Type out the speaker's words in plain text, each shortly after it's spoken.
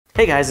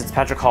Hey guys, it's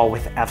Patrick Hall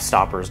with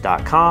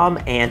Fstoppers.com,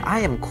 and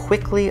I am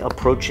quickly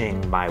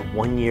approaching my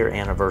 1-year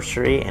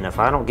anniversary, and if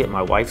I don't get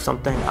my wife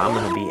something, I'm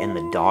gonna be in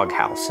the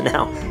doghouse.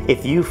 Now,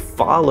 if you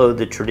follow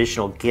the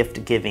traditional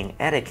gift-giving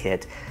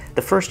etiquette,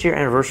 the first year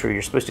anniversary,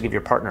 you're supposed to give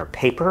your partner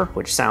paper,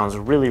 which sounds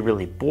really,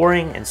 really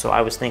boring, and so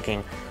I was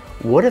thinking,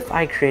 what if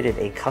I created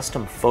a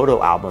custom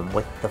photo album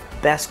with the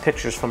best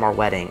pictures from our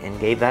wedding and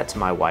gave that to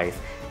my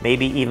wife,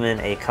 maybe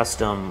even a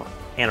custom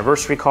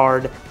anniversary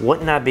card?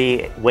 Wouldn't that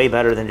be way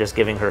better than just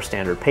giving her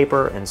standard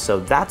paper? And so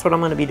that's what I'm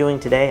gonna be doing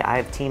today.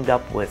 I've teamed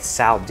up with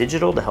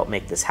Saal-Digital to help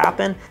make this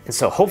happen. And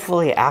so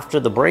hopefully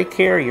after the break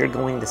here, you're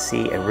going to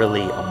see a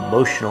really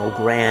emotional,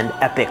 grand,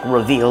 epic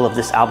reveal of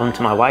this album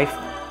to my wife,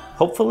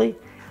 hopefully.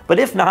 But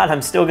if not,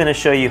 I'm still gonna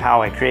show you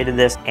how I created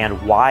this and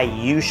why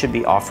you should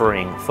be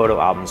offering photo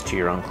albums to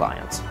your own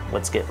clients.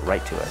 Let's get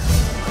right to it.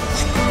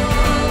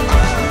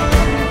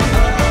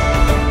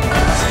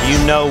 Do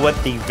you know what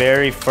the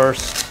very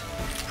first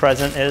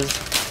present is?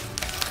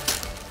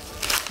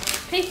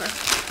 Paper.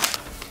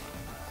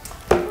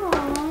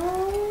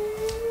 Aww.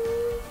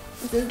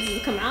 Does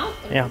it come out?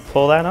 Yeah,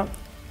 pull that up.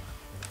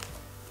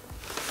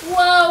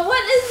 Whoa,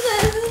 what is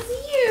this? This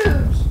is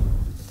huge.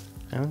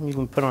 And you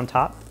can put it on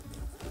top.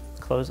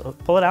 Close,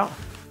 pull it out.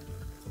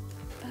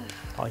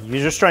 Oh,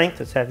 use your strength,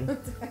 it's heavy.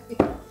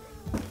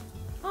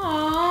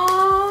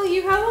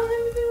 Oh, how long have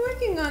you been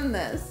working on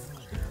this?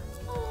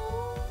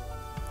 Aww.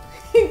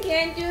 You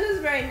can't do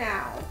this right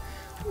now.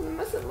 I'm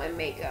messing up my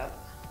makeup.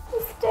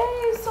 This day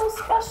is so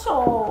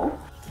special.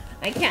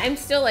 I can't, I'm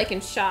still like in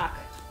shock.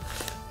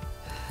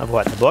 Of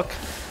what, the book?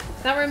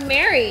 That we're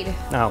married.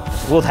 No,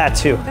 well that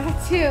too.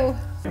 That too.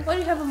 Why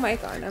do you have a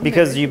mic on?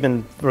 Because you've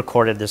been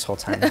recorded this whole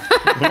time.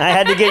 I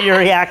had to get your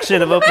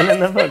reaction of opening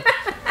the book.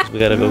 We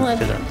gotta go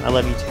to them. I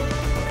love you too.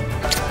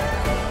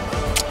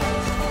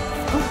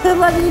 I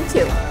love you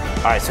too.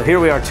 All right, so here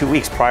we are 2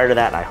 weeks prior to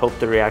that. I hope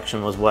the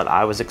reaction was what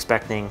I was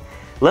expecting.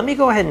 Let me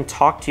go ahead and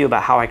talk to you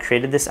about how I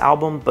created this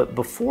album, but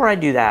before I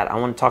do that, I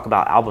want to talk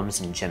about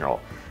albums in general.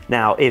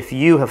 Now, if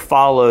you have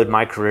followed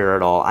my career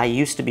at all, I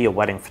used to be a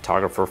wedding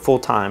photographer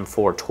full-time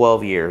for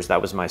 12 years.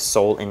 That was my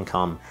sole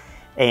income.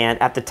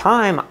 And at the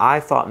time,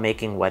 I thought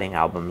making wedding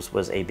albums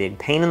was a big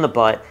pain in the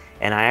butt,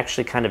 and I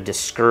actually kind of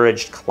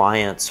discouraged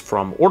clients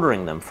from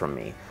ordering them from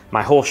me.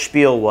 My whole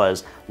spiel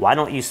was, why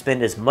don't you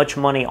spend as much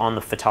money on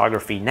the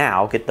photography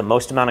now, get the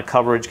most amount of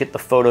coverage, get the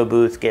photo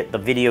booth, get the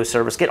video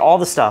service, get all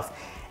the stuff,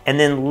 and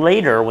then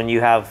later, when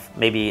you have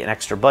maybe an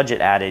extra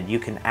budget added, you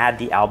can add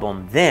the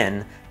album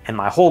then. And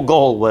my whole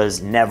goal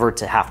was never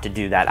to have to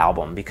do that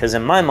album, because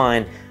in my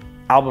mind,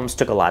 albums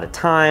took a lot of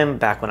time.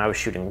 Back when I was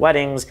shooting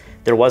weddings,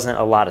 there wasn't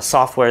a lot of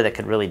software that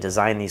could really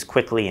design these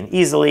quickly and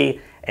easily.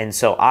 And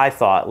so I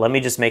thought, let me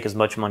just make as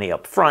much money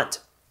up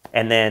front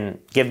and then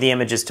give the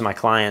images to my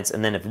clients.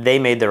 And then if they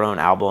made their own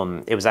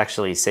album, it was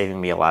actually saving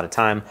me a lot of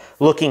time.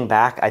 Looking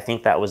back, I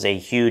think that was a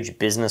huge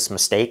business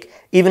mistake.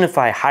 Even if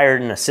I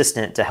hired an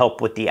assistant to help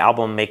with the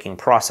album making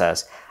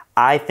process,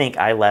 I think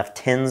I left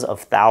tens of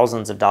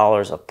thousands of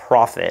dollars of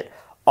profit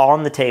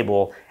on the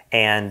table.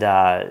 And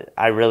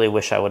I really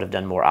wish I would have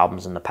done more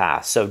albums in the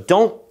past. So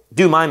don't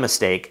do my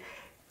mistake.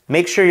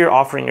 Make sure you're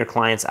offering your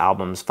clients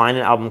albums. Find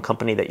an album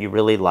company that you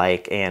really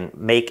like and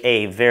make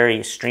a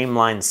very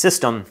streamlined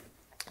system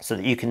so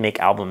that you can make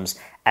albums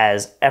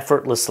as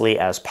effortlessly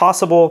as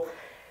possible.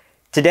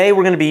 Today,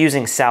 we're gonna be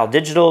using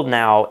Saal-Digital.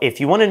 Now,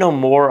 if you wanna know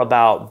more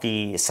about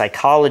the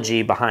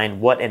psychology behind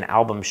what an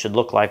album should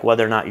look like,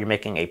 whether or not you're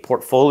making a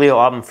portfolio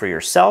album for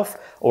yourself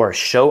or a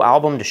show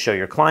album to show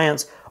your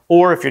clients,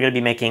 or if you're gonna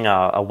be making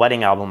a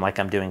wedding album like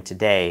I'm doing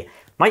today,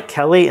 Mike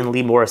Kelly and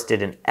Lee Morris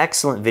did an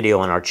excellent video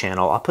on our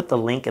channel. I'll put the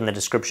link in the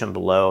description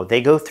below. They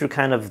go through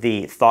kind of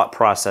the thought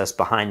process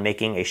behind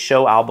making a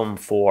show album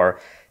for,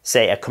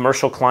 say, a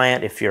commercial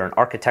client if you're an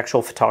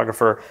architectural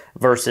photographer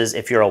versus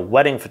if you're a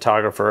wedding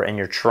photographer and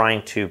you're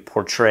trying to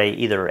portray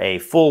either a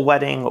full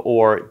wedding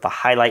or the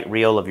highlight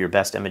reel of your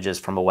best images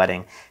from a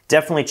wedding.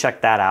 Definitely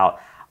check that out.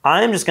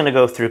 I'm just gonna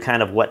go through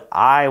kind of what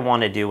I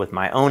wanna do with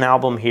my own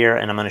album here,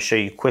 and I'm gonna show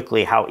you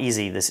quickly how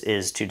easy this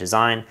is to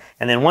design.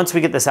 And then once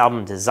we get this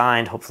album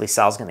designed, hopefully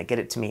Sal's gonna get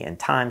it to me in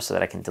time so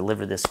that I can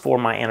deliver this for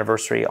my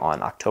anniversary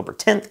on October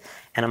 10th,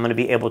 and I'm gonna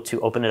be able to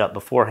open it up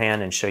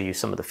beforehand and show you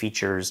some of the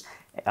features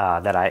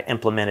that I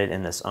implemented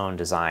in this own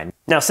design.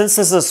 Now, since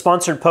this is a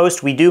sponsored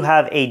post, we do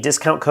have a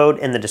discount code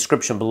in the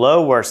description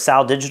below where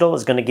Saal-Digital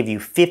is gonna give you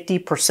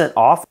 50%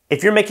 off.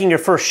 If you're making your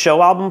first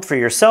show album for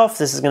yourself,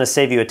 this is gonna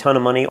save you a ton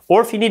of money. Or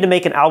if you need to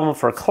make an album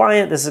for a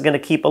client, this is gonna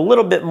keep a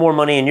little bit more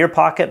money in your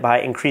pocket by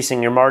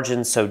increasing your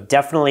margins, so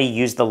definitely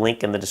use the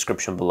link in the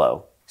description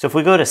below. So if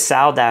we go to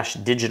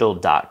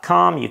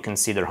saal-digital.com, you can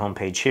see their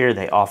homepage here.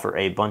 They offer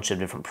a bunch of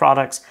different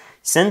products.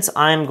 Since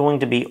I'm going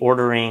to be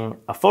ordering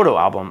a photo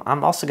album,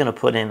 I'm also gonna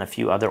put in a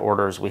few other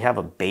orders. We have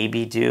a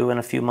baby due in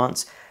a few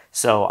months,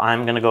 so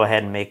I'm gonna go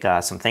ahead and make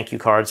some thank you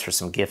cards for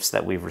some gifts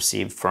that we've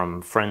received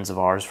from friends of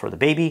ours for the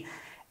baby.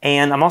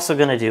 And I'm also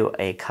gonna do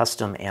a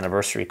custom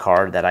anniversary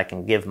card that I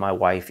can give my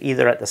wife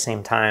either at the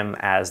same time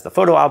as the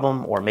photo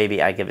album, or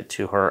maybe I give it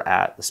to her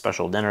at the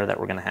special dinner that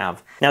we're gonna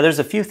have. Now there's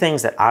a few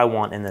things that I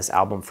want in this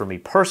album for me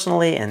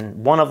personally,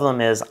 and one of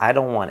them is I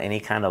don't want any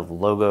kind of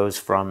logos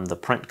from the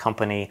print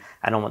company.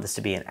 I don't want this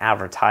to be an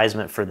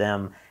advertisement for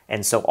them.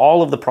 And so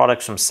all of the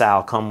products from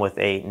Saal come with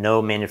a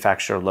no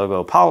manufacturer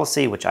logo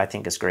policy, which I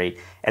think is great.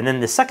 And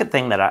then the second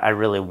thing that I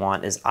really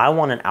want is I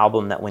want an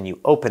album that when you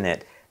open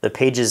it, the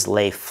pages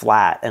lay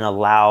flat and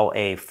allow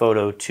a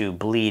photo to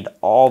bleed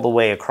all the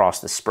way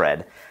across the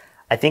spread.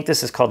 I think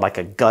this is called like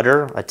a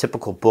gutter. A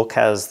typical book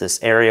has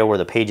this area where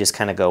the pages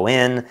kind of go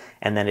in,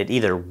 and then it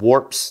either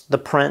warps the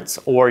prints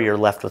or you're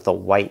left with a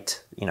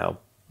white,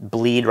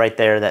 bleed right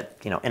there that,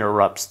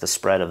 interrupts the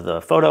spread of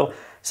the photo.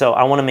 So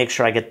I want to make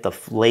sure I get the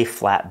lay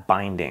flat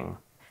binding.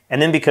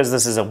 And then because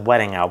this is a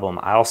wedding album,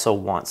 I also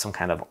want some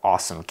kind of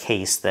awesome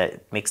case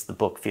that makes the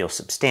book feel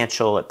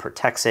substantial. It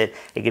protects it.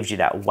 It gives you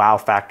that wow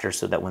factor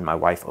so that when my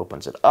wife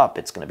opens it up,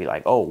 it's going to be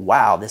like, oh,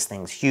 wow, this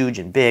thing's huge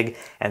and big.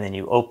 And then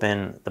you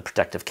open the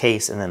protective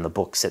case and then the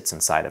book sits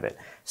inside of it.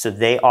 So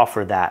they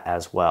offer that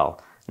as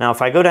well. Now,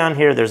 if I go down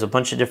here, there's a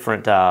bunch of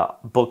different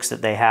books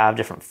that they have,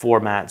 different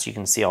formats. You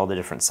can see all the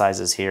different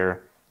sizes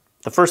here.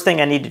 The first thing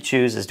I need to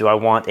choose is, do I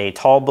want a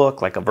tall book,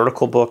 like a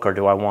vertical book, or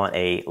do I want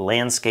a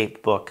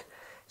landscape book?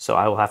 So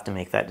I will have to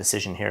make that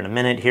decision here in a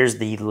minute. Here's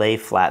the lay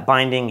flat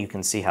binding. You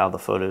can see how the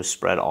photos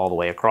spread all the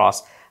way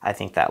across. I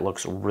think that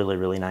looks really,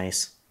 really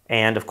nice.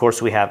 And of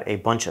course we have a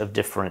bunch of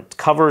different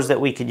covers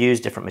that we could use,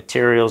 different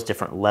materials,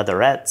 different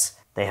leatherettes.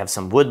 They have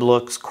some wood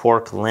looks,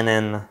 cork,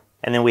 linen,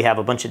 and then we have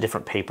a bunch of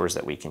different papers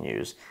that we can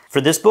use. For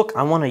this book,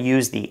 I want to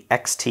use the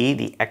XT,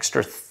 the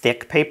extra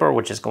thick paper,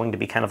 which is going to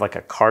be kind of like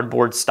a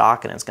cardboard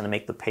stock, and it's going to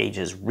make the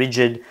pages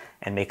rigid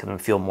and make them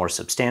feel more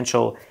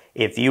substantial.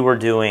 If you were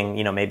doing,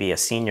 maybe a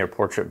senior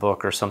portrait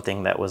book or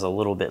something that was a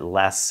little bit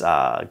less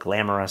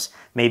glamorous,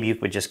 maybe you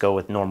could just go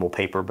with normal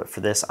paper. But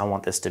for this, I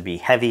want this to be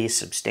heavy,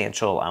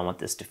 substantial. I want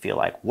this to feel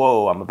like,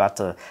 whoa, I'm about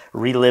to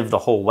relive the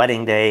whole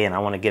wedding day, and I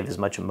want to give as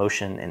much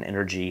emotion and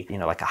energy,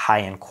 like a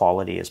high-end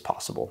quality as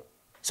possible.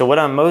 So what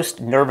I'm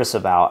most nervous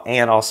about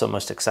and also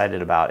most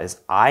excited about is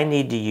I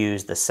need to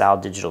use the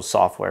saal-digital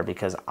software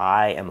because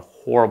I am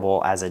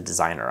horrible as a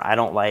designer. I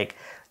don't like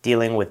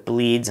dealing with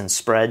bleeds and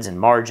spreads and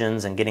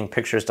margins and getting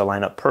pictures to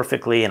line up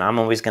perfectly, and I'm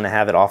always going to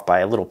have it off by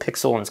a little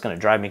pixel and it's going to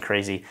drive me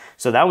crazy.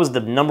 So that was the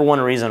number one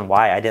reason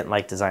why I didn't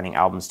like designing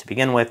albums to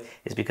begin with,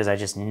 is because I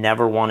just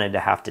never wanted to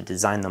have to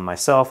design them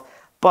myself.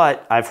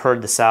 But I've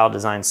heard the Saal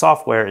design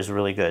software is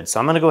really good. So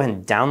I'm going to go ahead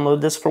and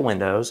download this for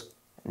Windows.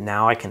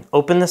 Now I can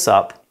open this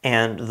up,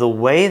 and the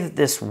way that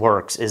this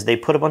works is they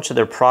put a bunch of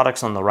their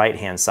products on the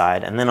right-hand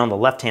side, and then on the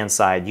left-hand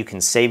side, you can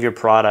save your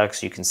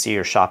products, you can see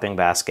your shopping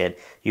basket,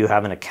 you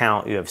have an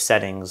account, you have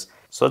settings.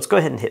 So let's go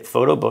ahead and hit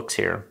Photo Books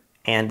here.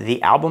 And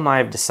the album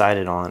I've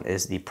decided on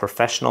is the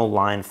Professional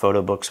Line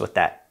Photo Books with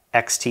that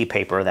XT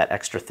paper, that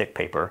extra thick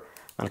paper.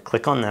 I'm gonna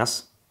click on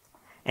this,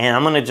 and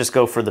I'm gonna just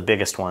go for the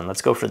biggest one.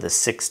 Let's go for the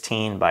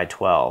 16 by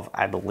 12.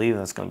 I believe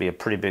that's gonna be a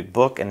pretty big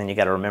book, and then you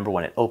gotta remember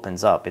when it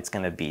opens up, it's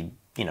gonna be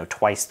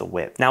twice the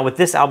width. Now with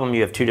this album,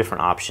 you have two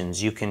different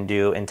options. You can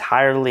do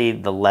entirely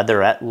the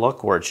leatherette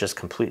look where it's just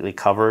completely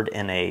covered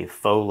in a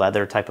faux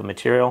leather type of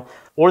material.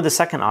 Or the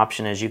second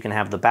option is you can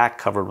have the back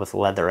covered with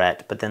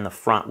leatherette, but then the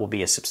front will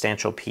be a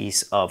substantial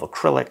piece of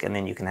acrylic, and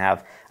then you can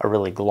have a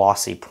really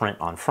glossy print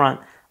on front.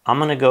 I'm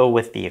gonna go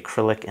with the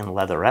acrylic and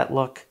leatherette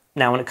look.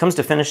 Now when it comes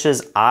to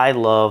finishes, I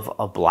love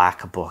a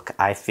black book.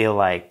 I feel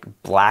like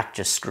black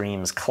just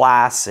screams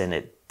class, and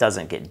it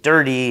doesn't get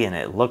dirty, and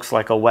it looks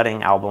like a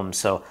wedding album.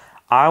 So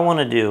I want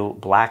to do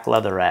black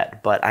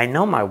leatherette, but I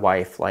know my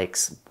wife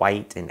likes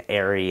white and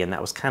airy, and that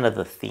was kind of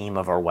the theme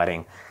of our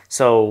wedding.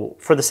 So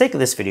for the sake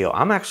of this video,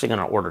 I'm actually going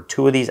to order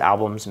 2 of these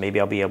albums. Maybe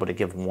I'll be able to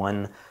give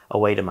one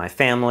away to my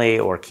family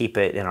or keep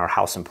it in our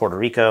house in Puerto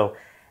Rico,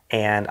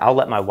 and I'll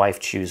let my wife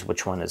choose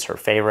which one is her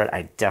favorite.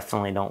 I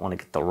definitely don't want to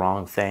get the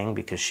wrong thing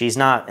because she's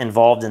not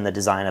involved in the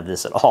design of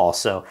this at all.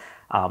 So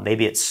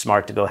maybe it's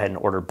smart to go ahead and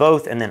order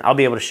both, and then I'll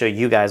be able to show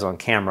you guys on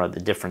camera the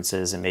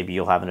differences, and maybe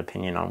you'll have an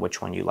opinion on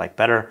which one you like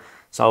better.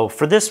 So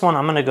for this one,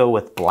 I'm gonna go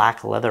with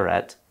black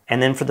leatherette.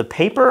 And then for the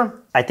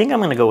paper, I think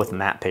I'm gonna go with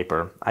matte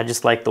paper. I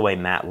just like the way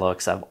matte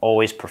looks. I've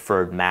always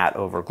preferred matte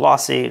over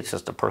glossy. It's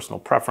just a personal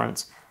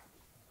preference.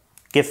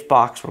 Gift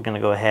box, we're gonna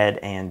go ahead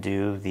and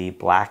do the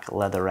black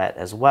leatherette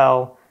as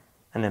well.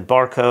 And then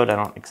barcode, I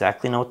don't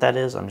exactly know what that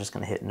is. I'm just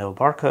gonna hit no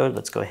barcode.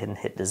 Let's go ahead and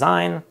hit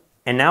design.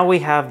 And now we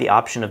have the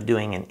option of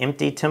doing an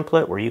empty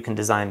template where you can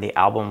design the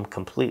album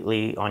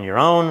completely on your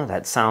own.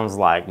 That sounds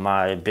like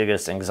my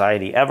biggest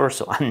anxiety ever,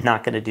 so I'm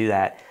not gonna do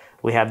that.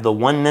 We have the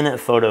 1-minute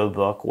photo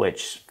book,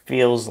 which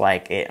feels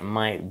like it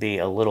might be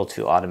a little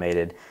too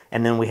automated.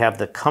 And then we have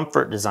the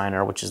comfort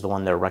designer, which is the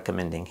one they're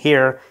recommending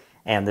here.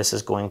 And this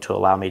is going to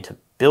allow me to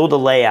build a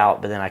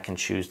layout, but then I can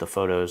choose the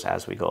photos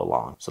as we go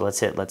along. So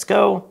let's hit let's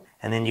go.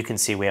 And then you can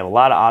see we have a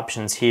lot of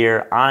options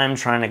here. I'm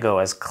trying to go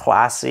as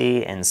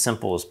classy and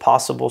simple as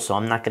possible, so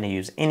I'm not gonna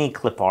use any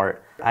clip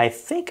art. I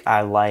think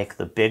I like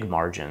the big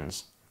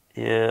margins.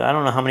 I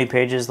don't know how many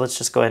pages. Let's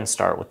just go ahead and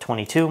start with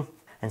 22.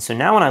 And so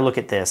now when I look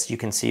at this, you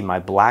can see my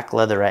black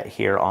leatherette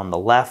here on the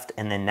left,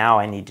 and then now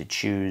I need to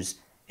choose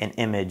an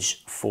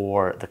image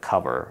for the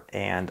cover.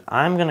 And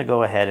I'm gonna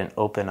go ahead and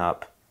open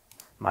up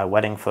my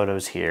wedding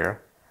photos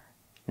here.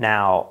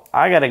 Now,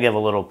 I gotta give a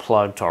little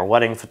plug to our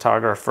wedding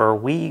photographer.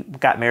 We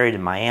got married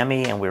in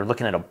Miami and we were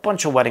looking at a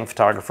bunch of wedding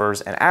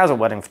photographers. And as a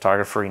wedding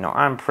photographer, you know,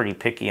 I'm pretty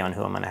picky on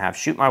who I'm gonna have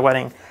shoot my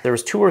wedding. There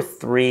was 2 or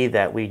 3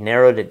 that we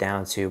narrowed it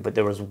down to, but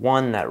there was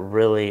one that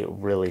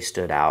really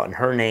stood out. And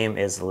her name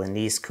is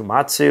Lenice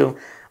Kumatsu.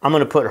 I'm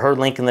gonna put her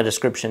link in the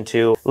description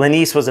too.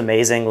 Lenice was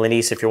amazing.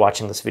 Lenice, if you're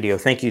watching this video,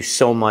 thank you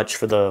so much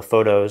for the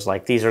photos.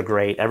 Like, these are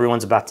great.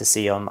 Everyone's about to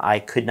see them. I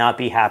could not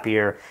be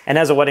happier. And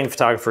as a wedding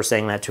photographer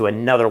saying that to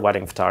another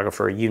wedding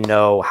photographer, you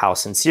know how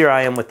sincere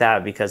I am with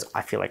that, because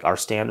I feel like our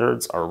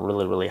standards are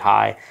really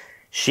high.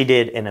 She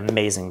did an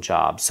amazing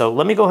job. So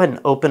let me go ahead and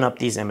open up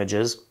these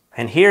images.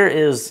 And here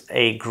is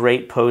a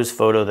great pose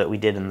photo that we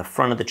did in the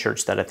front of the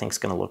church that I think is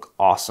gonna look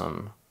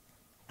awesome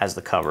as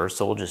the cover.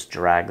 So we'll just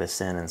drag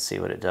this in and see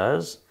what it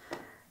does.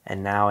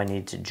 And now I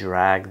need to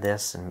drag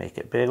this and make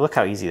it big. Look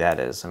how easy that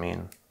is. I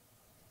mean,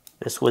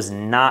 this was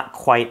not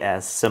quite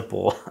as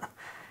simple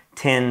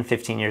 10,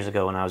 15 years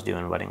ago when I was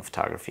doing wedding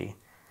photography.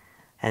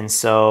 And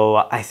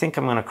so I think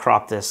I'm gonna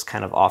crop this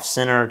kind of off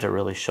center to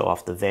really show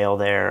off the veil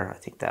there. I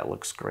think that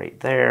looks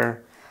great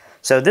there.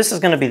 So this is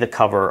gonna be the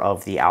cover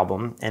of the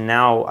album. And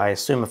now I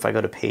assume if I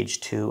go to page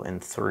 2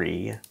 and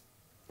 3,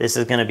 this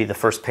is gonna be the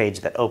first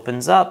page that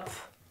opens up.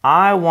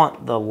 I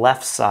want the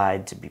left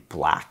side to be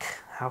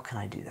black. How can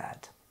I do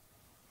that?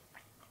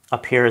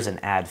 Up here is an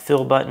add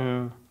fill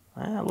button.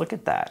 Look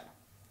at that.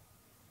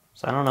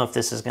 So I don't know if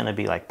this is gonna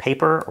be like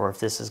paper or if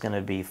this is gonna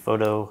be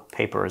photo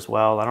paper as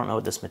well. I don't know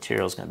what this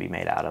material is gonna be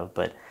made out of,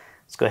 but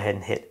let's go ahead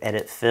and hit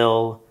edit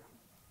fill.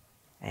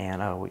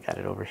 And oh, we got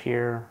it over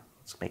here.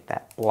 Let's make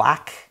that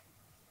black.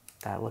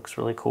 That looks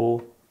really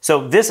cool.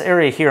 So this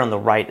area here on the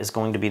right is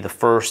going to be the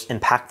first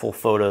impactful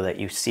photo that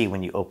you see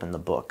when you open the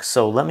book.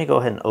 So let me go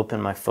ahead and open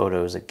my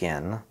photos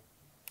again.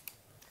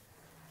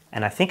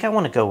 And I think I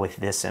want to go with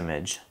this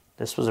image.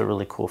 This was a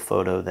really cool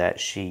photo that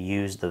she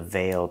used the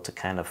veil to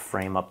kind of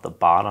frame up the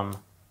bottom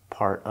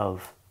part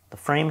of the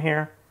frame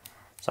here.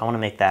 So I want to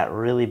make that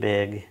really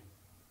big.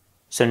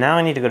 So now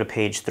I need to go to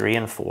page 3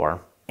 and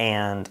 4,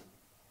 and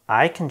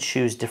I can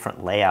choose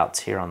different layouts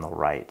here on the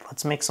right.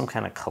 Let's make some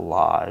kind of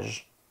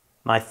collage.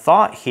 My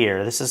thought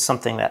here, this is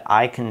something that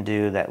I can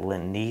do that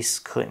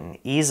Lenice couldn't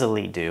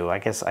easily do. I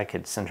guess I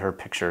could send her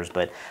pictures,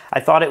 but I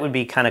thought it would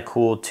be kind of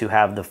cool to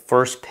have the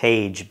first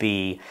page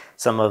be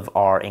some of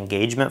our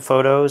engagement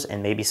photos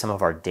and maybe some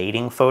of our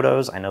dating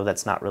photos. I know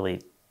that's not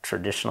really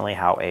traditionally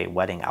how a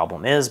wedding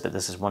album is, but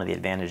this is one of the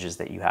advantages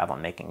that you have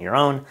on making your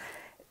own.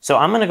 So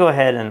I'm gonna go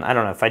ahead and, I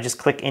don't know, if I just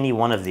click any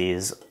one of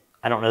these,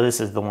 I don't know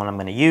this is the one I'm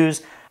gonna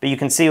use, but you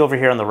can see over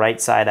here on the right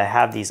side, I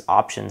have these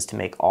options to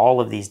make all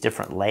of these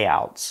different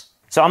layouts.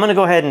 So I'm gonna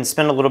go ahead and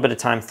spend a little bit of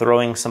time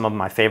throwing some of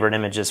my favorite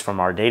images from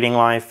our dating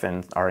life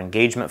and our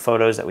engagement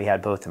photos that we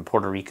had both in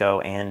Puerto Rico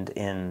and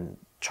in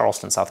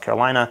Charleston, South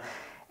Carolina.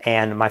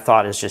 And my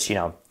thought is just, you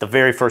know, the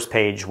very first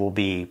page will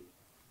be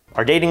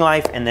our dating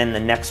life, and then the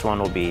next one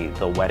will be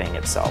the wedding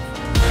itself.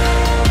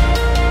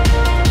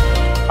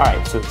 All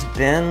right, so it's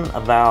been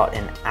about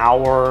an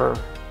hour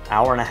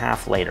and a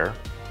half later.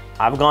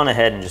 I've gone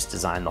ahead and just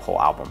designed the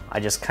whole album. I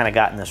just kind of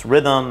got in this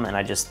rhythm and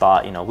I just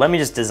thought, you know, let me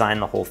just design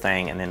the whole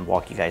thing and then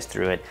walk you guys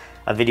through it.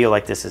 A video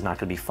like this is not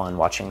gonna be fun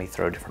watching me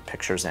throw different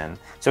pictures in.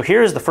 So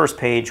here's the first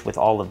page with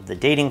all of the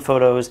dating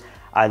photos.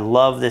 I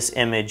love this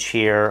image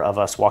here of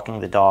us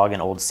walking the dog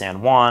in Old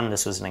San Juan.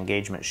 This was an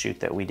engagement shoot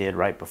that we did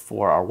right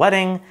before our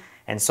wedding.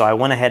 And so I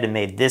went ahead and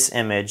made this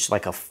image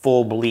like a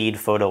full bleed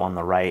photo on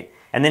the right.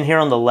 And then here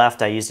on the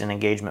left, I used an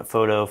engagement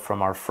photo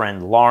from our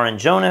friend Lauren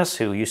Jonas,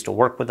 who used to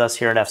work with us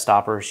here at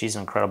Fstoppers. She's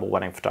an incredible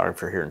wedding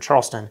photographer here in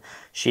Charleston.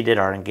 She did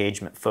our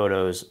engagement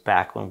photos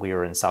back when we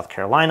were in South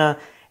Carolina.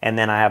 And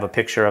then I have a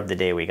picture of the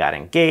day we got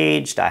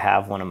engaged. I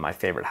have one of my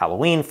favorite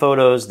Halloween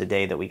photos, the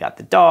day that we got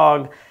the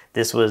dog.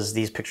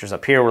 These pictures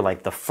up here were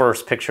like the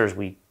first pictures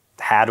we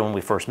had when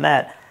we first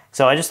met.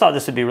 So I just thought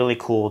this would be really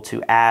cool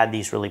to add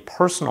these really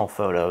personal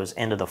photos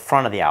into the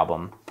front of the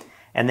album.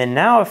 And then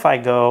now if I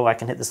go, I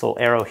can hit this little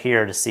arrow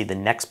here to see the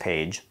next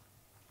page.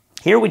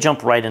 Here we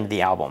jump right into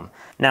the album.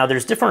 Now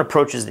there's different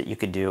approaches that you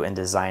could do in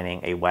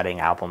designing a wedding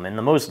album, and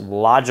the most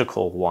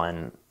logical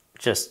one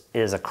just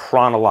is a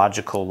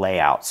chronological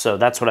layout. So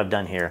that's what I've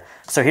done here.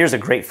 So here's a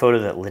great photo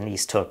that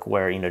Lenice took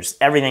where, you know, just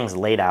everything's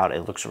laid out.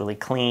 It looks really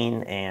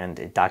clean and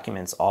it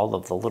documents all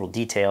of the little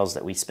details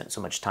that we spent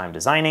so much time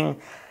designing.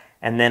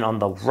 And then on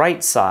the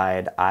right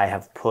side, I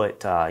have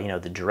put, you know,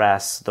 the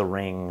dress, the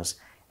rings,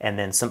 and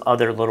then some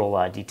other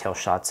little detail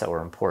shots that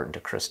were important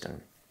to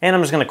Kristen. And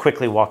I'm just gonna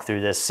quickly walk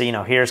through this. So, you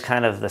know, here's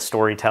kind of the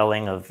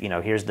storytelling of, you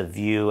know, here's the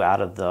view out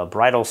of the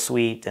bridal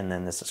suite, and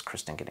then this is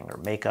Kristen getting her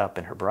makeup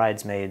and her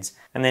bridesmaids.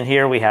 And then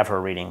here we have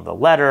her reading the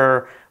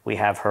letter. We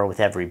have her with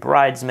every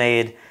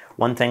bridesmaid.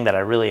 One thing that I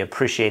really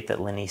appreciate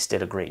that Lenice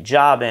did a great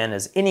job in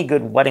is any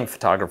good wedding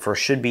photographer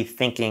should be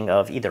thinking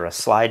of either a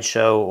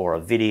slideshow or a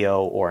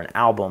video or an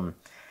album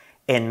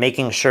and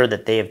making sure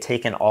that they have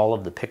taken all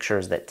of the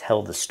pictures that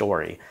tell the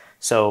story.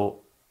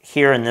 So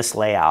here in this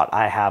layout,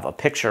 I have a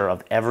picture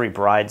of every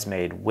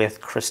bridesmaid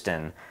with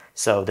Kristen.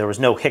 So there was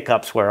no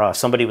hiccups where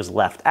somebody was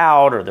left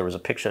out or there was a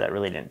picture that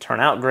really didn't turn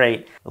out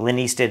great.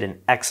 Lenice did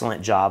an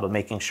excellent job of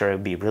making sure it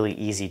would be really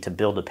easy to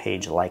build a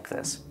page like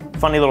this.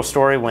 Funny little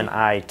story, when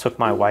I took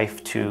my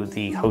wife to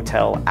the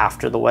hotel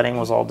after the wedding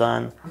was all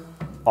done,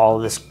 all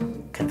of this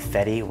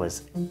confetti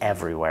was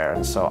everywhere.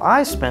 And so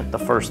I spent the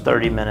first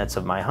 30 minutes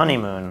of my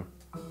honeymoon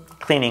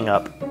cleaning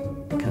up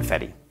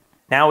confetti.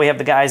 Now we have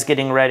the guys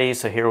getting ready,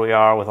 so here we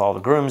are with all the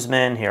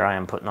groomsmen. Here I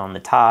am putting on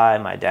the tie,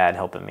 my dad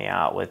helping me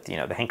out with, you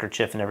know, the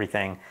handkerchief and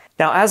everything.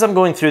 Now as I'm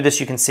going through this,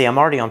 you can see I'm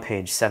already on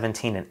page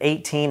 17 and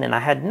 18, and I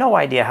had no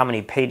idea how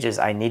many pages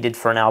I needed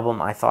for an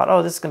album. I thought,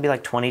 oh, this is gonna be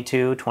like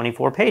 22,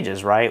 24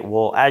 pages, right?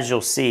 Well, as you'll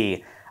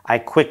see, I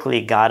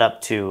quickly got up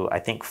to, I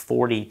think,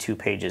 42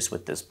 pages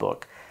with this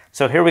book.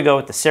 So here we go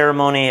with the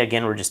ceremony.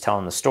 Again, we're just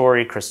telling the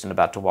story. Kristen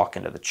about to walk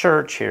into the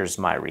church. Here's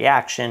my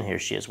reaction. Here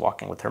she is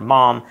walking with her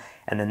mom.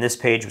 And then this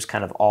page was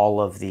kind of all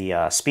of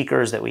the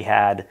speakers that we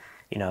had,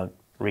 you know,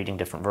 reading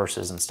different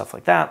verses and stuff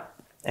like that.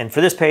 And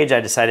for this page, I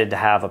decided to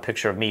have a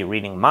picture of me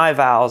reading my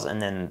vows. And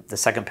then the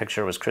second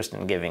picture was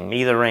Kristen giving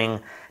me the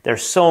ring.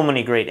 There's so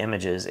many great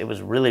images. It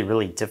was really,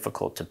 really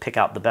difficult to pick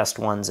out the best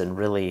ones and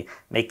really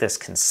make this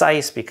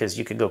concise because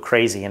you could go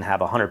crazy and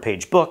have a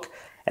 100-page book.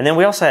 And then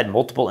we also had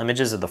multiple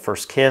images of the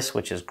first kiss,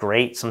 which is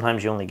great.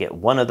 Sometimes you only get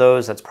one of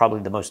those. That's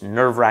probably the most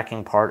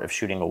nerve-wracking part of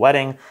shooting a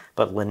wedding.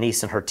 But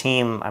Lenice and her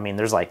team, I mean,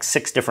 there's like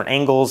 6 different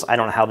angles. I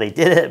don't know how they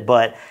did it,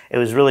 but it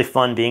was really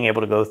fun being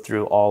able to go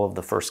through all of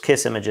the first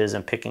kiss images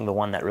and picking the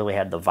one that really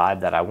had the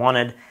vibe that I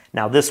wanted.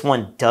 Now this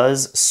one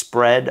does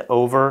spread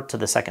over to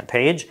the second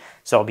page,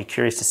 so I'll be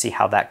curious to see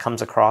how that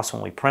comes across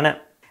when we print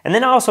it. And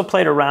then I also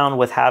played around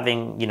with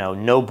having, you know,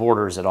 no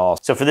borders at all.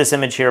 So for this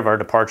image here of our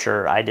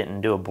departure, I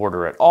didn't do a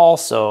border at all,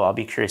 so I'll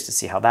be curious to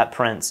see how that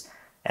prints.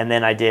 And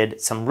then I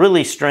did some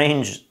really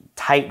strange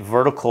tight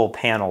vertical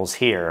panels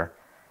here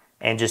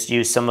and just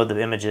used some of the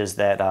images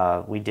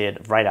that we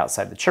did right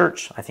outside the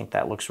church. I think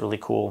that looks really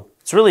cool.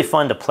 It's really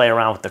fun to play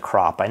around with the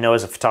crop. I know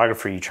as a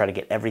photographer, you try to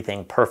get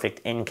everything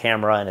perfect in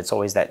camera, and it's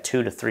always that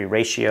 2:3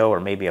 ratio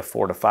or maybe a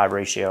 4:5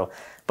 ratio.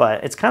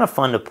 But it's kind of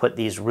fun to put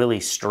these really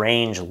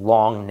strange,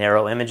 long,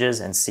 narrow images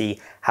and see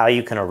how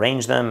you can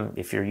arrange them.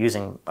 If you're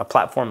using a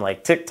platform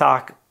like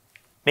TikTok,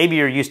 maybe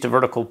you're used to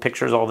vertical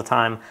pictures all the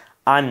time.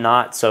 I'm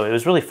not, so it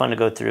was really fun to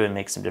go through and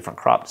make some different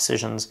crop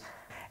decisions.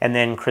 And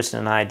then Kristen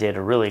and I did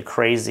a really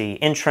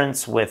crazy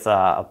entrance with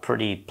a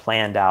pretty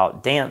planned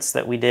out dance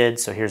that we did.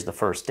 So here's the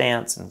first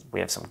dance, and we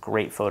have some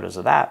great photos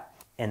of that.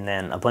 And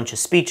then a bunch of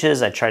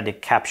speeches. I tried to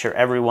capture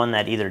everyone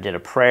that either did a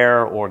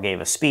prayer or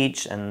gave a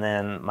speech. And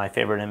then my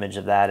favorite image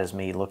of that is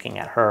me looking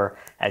at her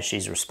as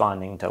she's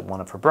responding to one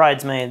of her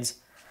bridesmaids.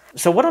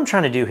 So what I'm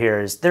trying to do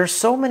here is there's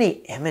so many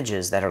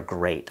images that are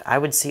great. I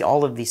would see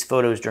all of these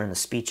photos during the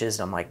speeches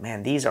and I'm like,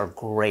 man, these are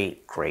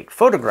great, great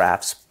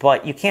photographs,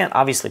 but you can't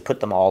obviously put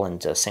them all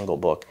into a single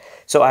book.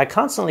 So I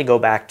constantly go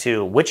back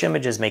to which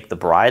images make the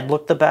bride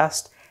look the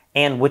best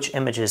and which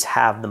images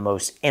have the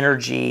most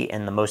energy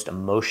and the most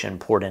emotion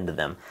poured into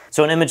them.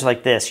 So an image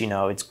like this, you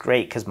know, it's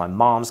great because my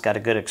mom's got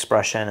a good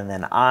expression, and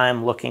then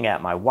I'm looking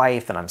at my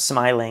wife and I'm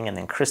smiling, and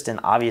then Kristen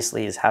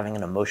obviously is having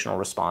an emotional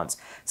response.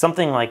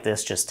 Something like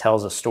this just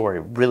tells a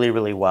story really,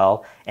 really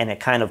well, and it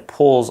kind of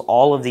pulls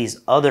all of these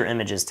other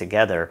images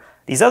together.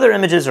 These other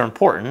images are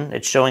important.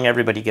 It's showing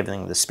everybody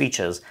giving the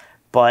speeches,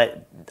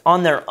 but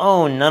on their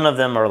own, none of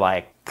them are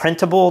like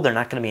printable. They're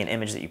not going to be an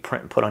image that you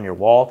print and put on your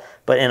wall.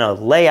 But in a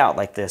layout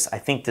like this, I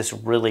think this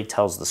really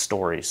tells the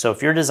story. So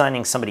if you're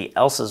designing somebody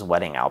else's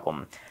wedding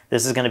album,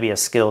 this is going to be a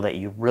skill that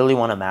you really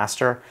want to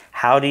master.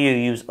 How do you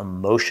use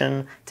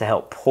emotion to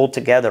help pull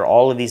together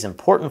all of these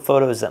important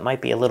photos that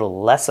might be a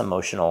little less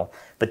emotional,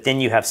 but then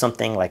you have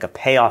something like a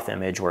payoff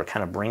image where it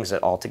kind of brings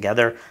it all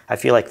together? I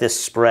feel like this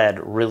spread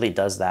really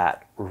does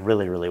that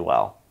really, really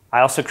well. I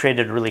also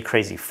created a really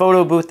crazy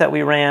photo booth that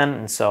we ran,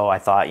 and so I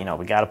thought, you know,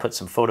 we got to put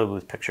some photo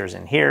booth pictures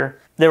in here.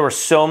 There were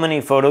so many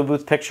photo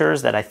booth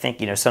pictures that I think,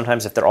 you know,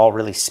 sometimes if they're all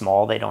really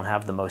small, they don't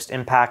have the most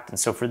impact. And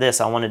so for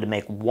this, I wanted to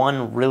make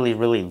one really,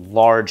 really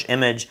large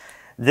image.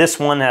 This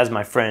one has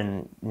my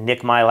friend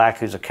Nick Milak,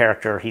 who's a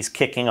character. He's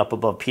kicking up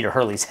above Peter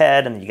Hurley's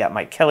head, and then you got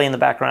Mike Kelly in the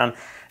background.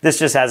 This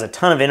just has a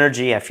ton of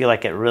energy. I feel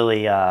like it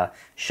really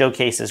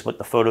showcases what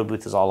the photo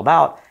booth is all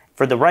about.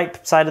 For the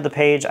right side of the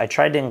page, I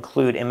tried to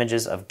include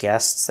images of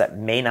guests that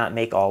may not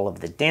make all of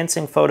the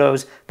dancing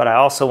photos, but I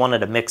also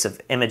wanted a mix of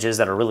images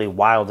that are really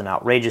wild and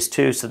outrageous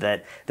too, so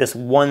that this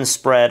one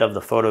spread of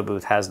the photo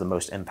booth has the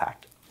most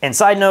impact. And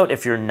side note,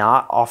 if you're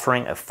not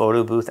offering a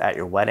photo booth at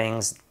your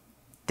weddings,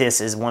 this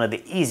is one of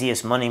the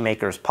easiest money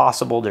makers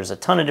possible. There's a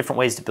ton of different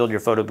ways to build your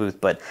photo booth,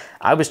 but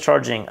I was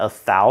charging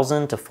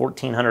 $1,000 to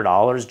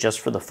 $1,400 just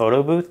for the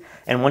photo booth.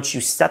 And once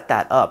you set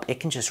that up, it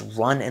can just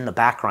run in the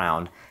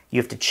background. You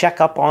have to check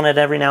up on it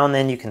every now and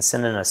then. You can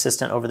send an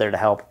assistant over there to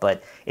help,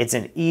 but it's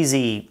an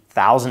easy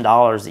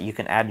 $1,000 that you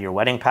can add to your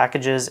wedding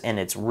packages, and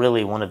it's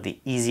really one of the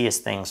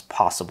easiest things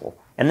possible.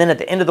 And then at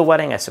the end of the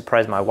wedding, I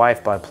surprised my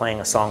wife by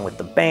playing a song with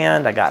the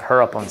band. I got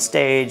her up on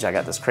stage. I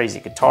got this crazy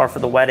guitar for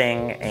the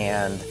wedding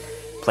and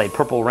played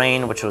Purple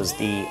Rain, which was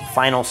the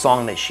final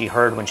song that she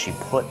heard when she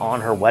put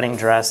on her wedding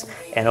dress.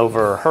 And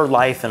over her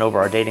life and over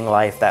our dating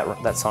life,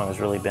 that song has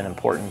really been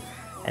important.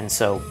 And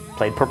so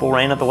played Purple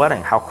Rain at the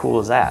wedding. How cool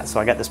is that? So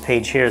I got this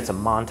page here. It's a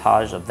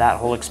montage of that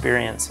whole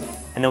experience.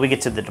 And then we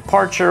get to the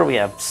departure. We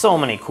have so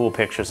many cool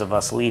pictures of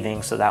us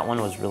leaving. So that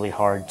one was really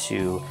hard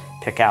to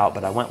pick out,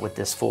 but I went with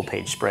this full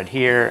page spread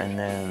here, and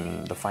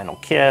then the final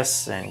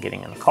kiss and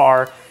getting in the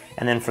car.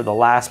 And then for the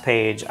last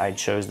page, I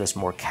chose this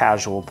more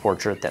casual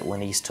portrait that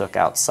Lenise took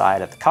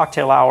outside at the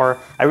cocktail hour.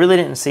 I really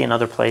didn't see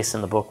another place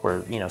in the book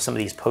where, you know, some of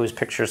these pose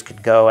pictures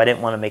could go. I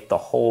didn't want to make the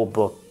whole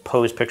book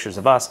pose pictures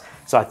of us.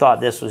 So I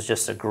thought this was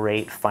just a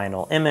great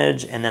final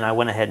image. And then I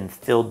went ahead and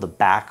filled the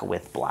back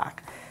with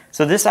black.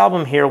 So this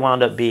album here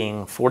wound up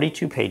being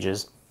 42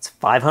 pages. It's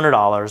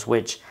 $500,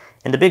 which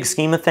in the big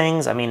scheme of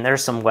things, I mean,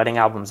 there's some wedding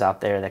albums out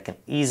there that can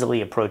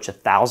easily approach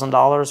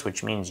 $1,000,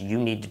 which means you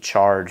need to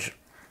charge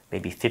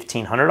maybe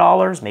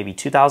 $1,500, maybe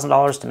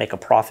 $2,000 to make a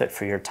profit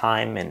for your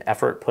time and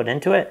effort put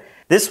into it.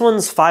 This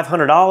one's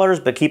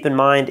 $500, but keep in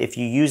mind, if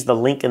you use the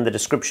link in the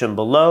description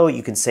below,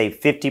 you can save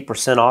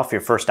 50% off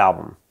your first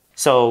album.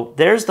 So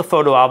there's the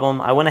photo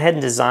album. I went ahead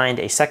and designed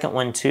a second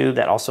one too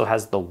that also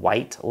has the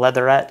white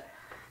leatherette.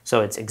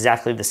 So it's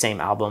exactly the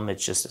same album,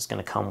 it's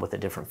gonna come with a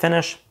different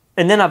finish.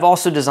 And then I've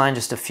also designed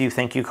just a few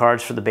thank you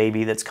cards for the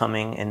baby that's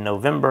coming in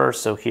November.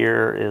 So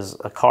here is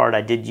a card.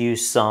 I did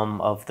use some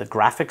of the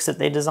graphics that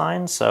they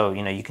designed. So,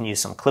 you know, you can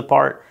use some clip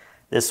art.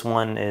 This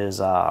one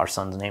is, our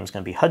son's name is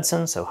gonna be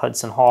Hudson. So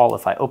Hudson Hall,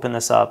 if I open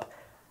this up,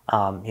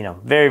 you know,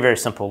 very, very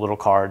simple little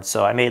card.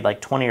 So I made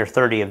like 20 or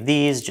 30 of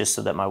these just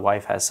so that my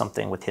wife has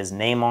something with his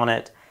name on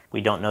it.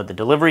 We don't know the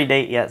delivery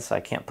date yet, so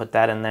I can't put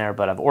that in there,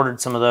 but I've ordered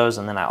some of those.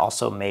 And then I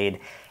also made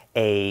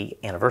a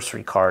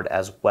anniversary card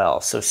as well.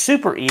 So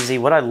super easy.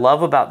 What I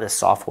love about this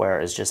software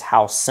is just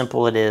how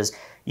simple it is.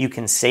 You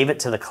can save it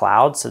to the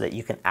cloud so that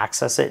you can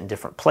access it in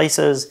different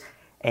places.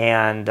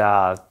 And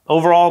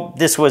overall,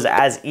 this was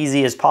as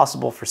easy as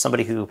possible for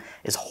somebody who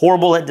is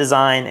horrible at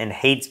design and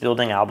hates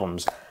building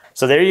albums.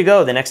 So there you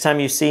go. The next time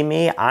you see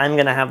me, I'm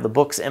gonna have the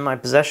books in my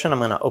possession. I'm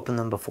gonna open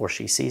them before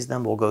she sees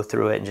them. We'll go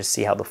through it and just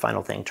see how the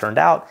final thing turned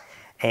out.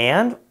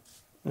 And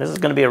this is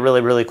gonna be a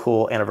really, really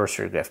cool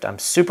anniversary gift. I'm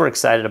super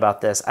excited about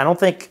this. I don't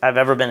think I've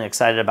ever been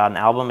excited about an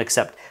album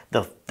except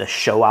the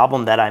show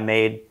album that I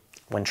made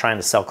when trying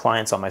to sell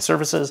clients on my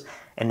services.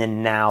 And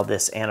then now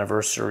this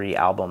anniversary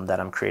album that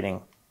I'm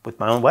creating with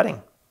my own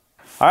wedding.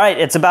 All right,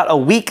 it's about a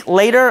week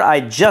later. I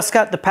just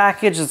got the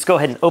package. Let's go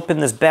ahead and open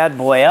this bad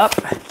boy up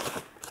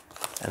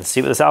and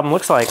see what this album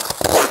looks like.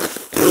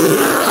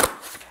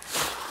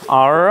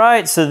 All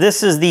right, so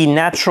this is the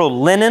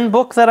natural linen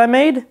book that I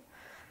made.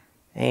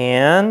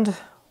 And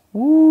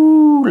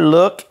ooh,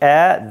 look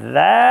at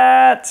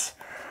that.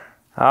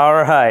 All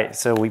right,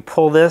 so we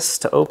pull this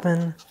to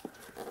open,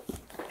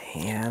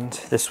 and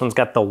this one's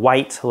got the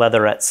white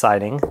leatherette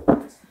siding.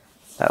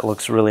 That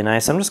looks really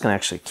nice. I'm just gonna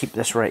actually keep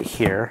this right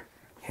here.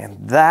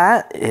 And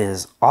that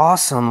is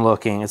awesome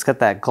looking. It's got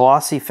that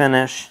glossy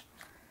finish.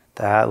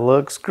 That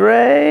looks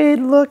great.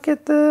 Look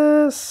at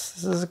this.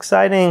 This is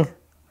exciting.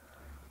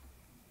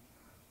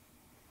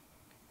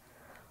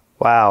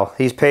 Wow,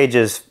 these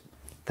pages,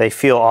 they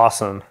feel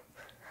awesome.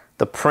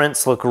 The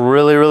prints look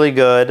really, really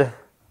good.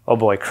 Oh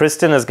boy,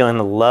 Kristen is going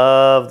to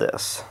love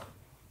this.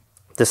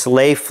 This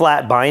lay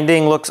flat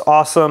binding looks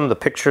awesome. The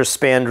pictures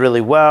spanned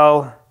really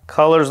well.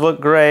 Colors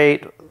look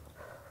great.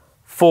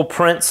 Full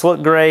prints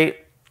look great.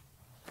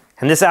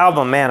 And this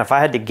album, man, if I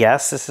had to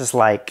guess, this is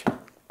like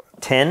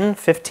 10,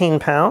 15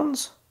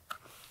 pounds.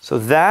 So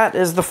that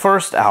is the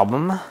first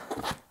album.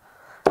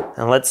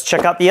 And let's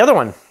check out the other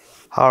one.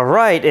 All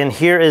right, and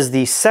here is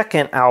the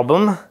second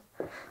album.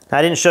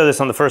 I didn't show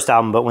this on the first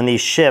album, but when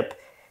these ship,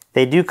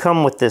 they do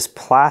come with this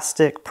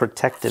plastic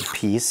protective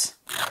piece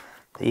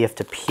that you have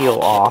to peel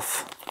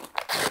off.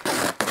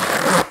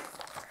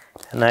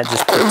 And that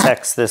just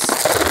protects this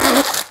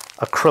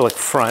acrylic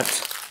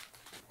front.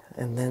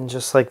 And then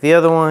just like the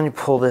other one, you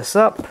pull this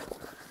up.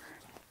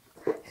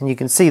 And you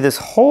can see this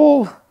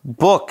whole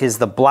book is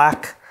the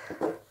black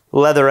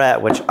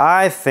leatherette, which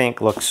I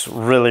think looks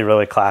really,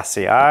 really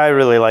classy. I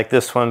really like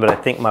this one, but I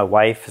think my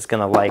wife is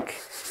gonna like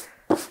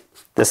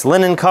this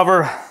linen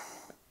cover.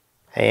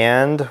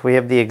 And we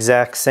have the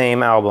exact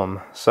same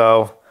album.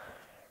 So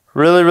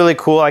really, really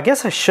cool. I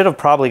guess I should have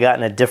probably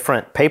gotten a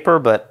different paper,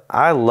 but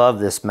I love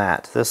this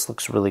matte. This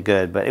looks really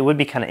good, but it would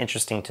be kind of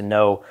interesting to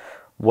know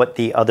what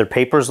the other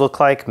papers look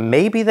like.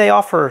 Maybe they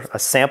offer a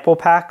sample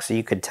pack so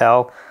you could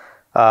tell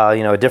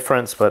you know, a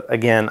difference. But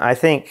again, I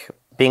think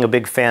being a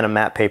big fan of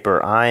matte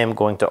paper, I am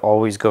going to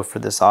always go for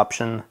this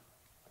option.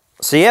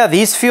 So yeah,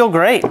 these feel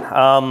great.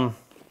 I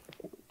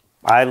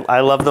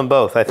love them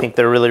both. I think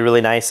they're really,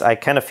 really nice. I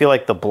kind of feel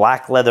like the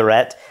black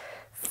leatherette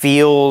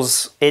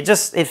feels,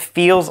 it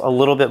feels a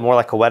little bit more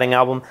like a wedding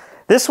album.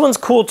 This one's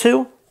cool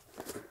too.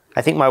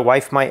 I think my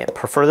wife might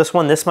prefer this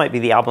one. This might be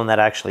the album that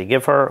I actually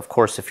give her. Of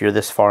course, if you're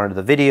this far into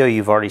the video,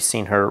 you've already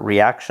seen her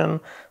reaction.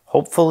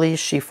 Hopefully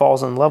she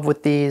falls in love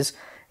with these.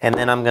 And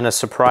then I'm gonna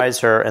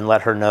surprise her and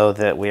let her know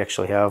that we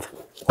actually have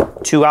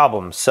 2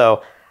 albums.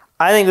 So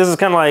I think this is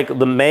kind of like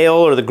the male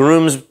or the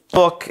groom's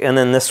book. And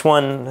then this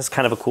one is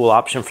kind of a cool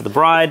option for the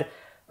bride.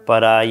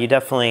 But you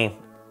definitely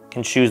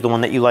can choose the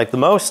one that you like the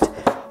most.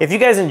 If you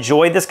guys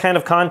enjoyed this kind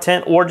of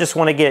content or just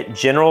want to get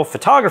general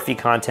photography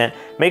content,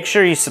 make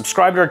sure you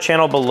subscribe to our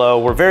channel below.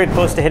 We're very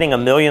close to hitting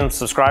 1 million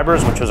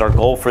subscribers, which was our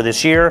goal for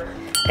this year.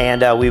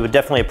 And we would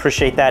definitely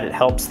appreciate that. It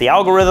helps the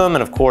algorithm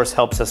and of course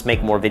helps us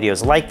make more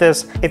videos like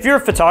this. If you're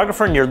a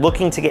photographer and you're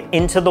looking to get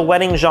into the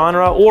wedding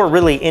genre or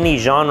really any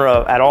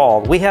genre at all,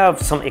 we have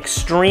some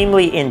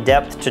extremely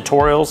in-depth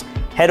tutorials.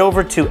 Head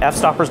over to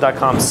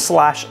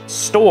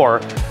fstoppers.com/store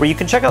where you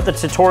can check out the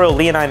tutorial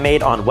Lee and I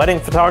made on wedding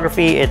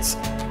photography. It's,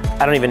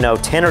 I don't even know,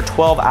 10 or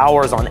 12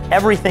 hours on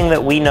everything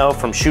that we know,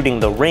 from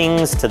shooting the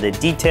rings to the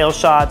detail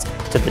shots,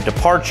 to the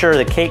departure,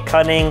 the cake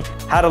cutting,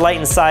 how to light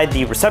inside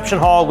the reception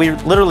hall. We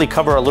literally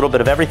cover a little bit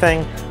of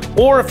everything.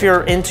 Or if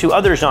you're into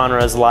other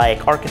genres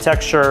like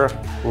architecture,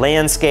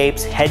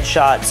 landscapes,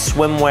 headshots,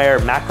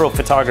 swimwear, macro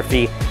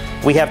photography,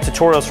 we have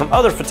tutorials from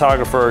other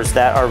photographers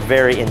that are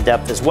very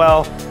in-depth as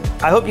well.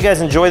 I hope you guys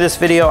enjoy this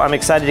video. I'm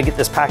excited to get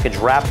this package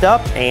wrapped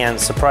up and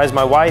surprise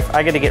my wife.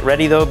 I gotta get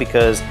ready though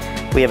because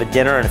we have a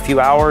dinner in a few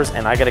hours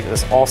and I gotta get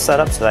this all set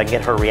up so that I can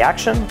get her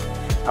reaction.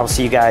 I will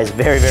see you guys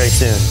very, very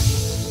soon.